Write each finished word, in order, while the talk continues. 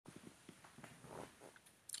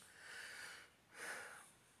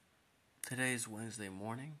Today is Wednesday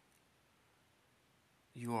morning.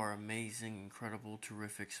 You are amazing, incredible,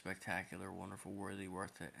 terrific, spectacular, wonderful, worthy,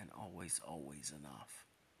 worth it, and always, always enough.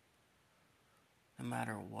 No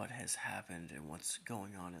matter what has happened and what's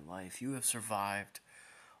going on in life, you have survived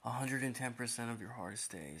 110% of your hardest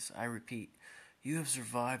days. I repeat, you have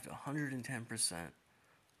survived 110%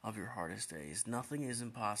 of your hardest days. Nothing is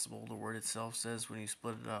impossible. The word itself says when you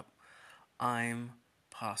split it up, I'm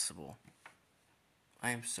possible. I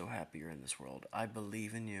am so happy you're in this world. I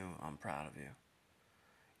believe in you. I'm proud of you.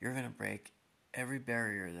 You're going to break every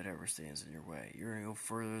barrier that ever stands in your way. You're going to go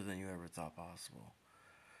further than you ever thought possible.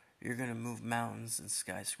 You're going to move mountains and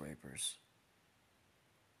skyscrapers.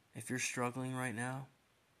 If you're struggling right now,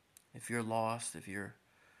 if you're lost, if you're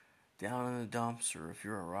down in the dumps, or if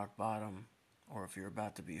you're at rock bottom, or if you're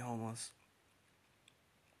about to be homeless,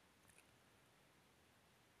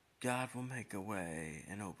 God will make a way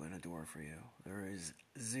and open a door for you. There is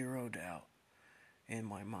zero doubt in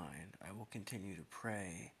my mind. I will continue to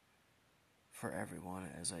pray for everyone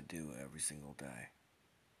as I do every single day.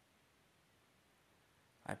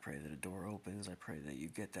 I pray that a door opens. I pray that you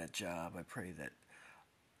get that job. I pray that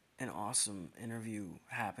an awesome interview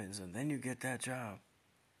happens and then you get that job.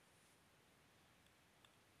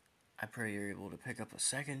 I pray you're able to pick up a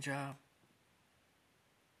second job.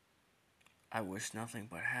 I wish nothing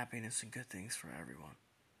but happiness and good things for everyone.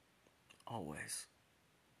 Always.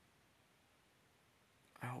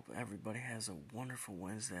 I hope everybody has a wonderful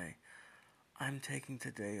Wednesday. I'm taking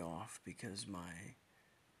today off because my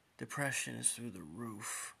depression is through the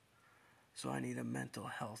roof. So I need a mental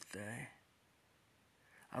health day.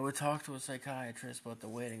 I would talk to a psychiatrist, but the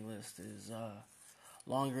waiting list is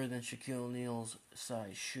longer than Shaquille O'Neal's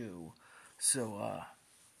size shoe. So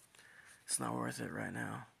it's not worth it right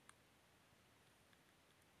now.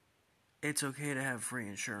 It's okay to have free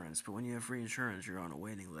insurance, but when you have free insurance, you're on a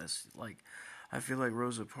waiting list. Like, I feel like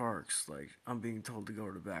Rosa Parks, like, I'm being told to go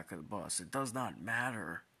to the back of the bus. It does not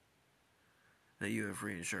matter that you have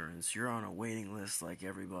free insurance. You're on a waiting list like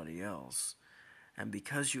everybody else. And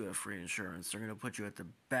because you have free insurance, they're going to put you at the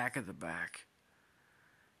back of the back.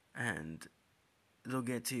 And they'll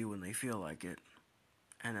get to you when they feel like it.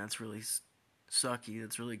 And that's really sucky.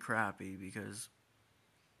 That's really crappy because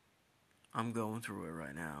I'm going through it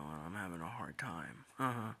right now and I'm having a hard time.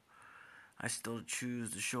 I still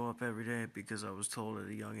choose to show up every day because I was told at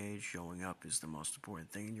a young age showing up is the most important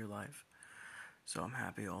thing in your life. So I'm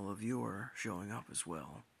happy all of you are showing up as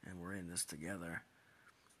well. And we're in this together.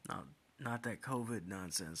 Not that COVID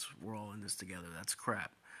nonsense. We're all in this together. That's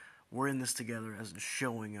crap. We're in this together as in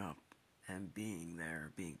showing up and being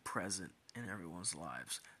there, being present in everyone's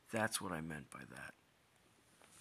lives. That's what I meant by that.